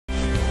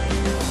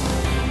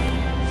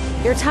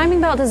Your timing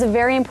belt does a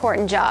very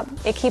important job.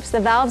 It keeps the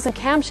valves and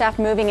camshaft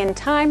moving in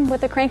time with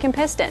the crank and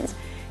pistons.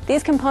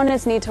 These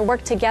components need to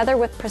work together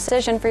with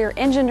precision for your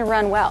engine to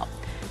run well.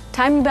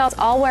 Timing belts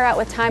all wear out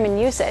with time and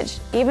usage,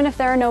 even if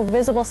there are no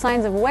visible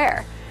signs of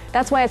wear.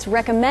 That's why it's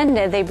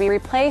recommended they be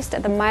replaced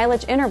at the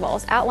mileage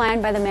intervals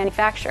outlined by the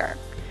manufacturer.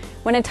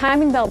 When a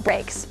timing belt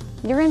breaks,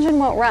 your engine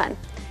won't run.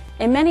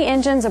 In many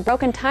engines, a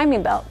broken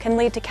timing belt can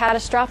lead to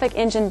catastrophic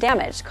engine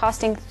damage,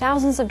 costing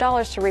thousands of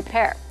dollars to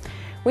repair.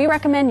 We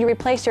recommend you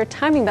replace your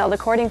timing belt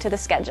according to the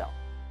schedule.